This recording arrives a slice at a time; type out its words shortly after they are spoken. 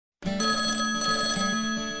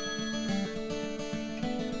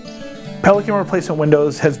Pelican Replacement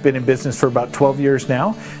Windows has been in business for about 12 years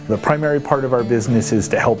now. The primary part of our business is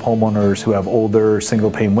to help homeowners who have older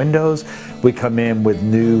single pane windows. We come in with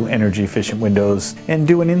new energy efficient windows and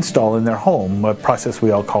do an install in their home, a process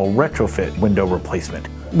we all call retrofit window replacement.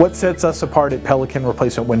 What sets us apart at Pelican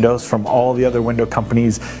Replacement Windows from all the other window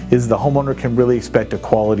companies is the homeowner can really expect a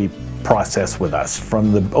quality process with us,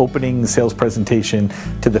 from the opening sales presentation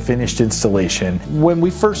to the finished installation. When we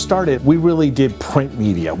first started, we really did print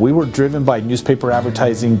media. We were driven by newspaper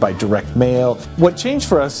advertising, by direct mail. What changed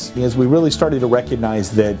for us is we really started to recognize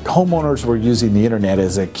that homeowners were using the internet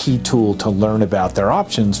as a key tool to learn about their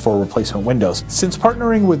options for replacement windows. Since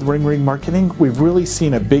partnering with Ring Marketing, we've really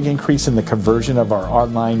seen a big increase in the conversion of our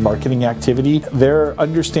online marketing activity. Their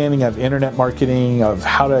understanding of internet marketing, of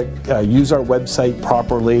how to use our website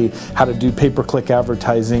properly, how to do pay-per-click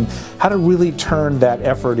advertising, how to really turn that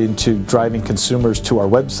effort into driving consumers to our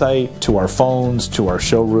website, to our phones, to our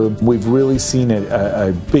showroom. We've really seen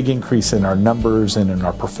a big increase in our numbers and in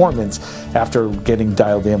our performance after getting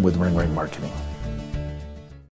dialed in with Ring Marketing.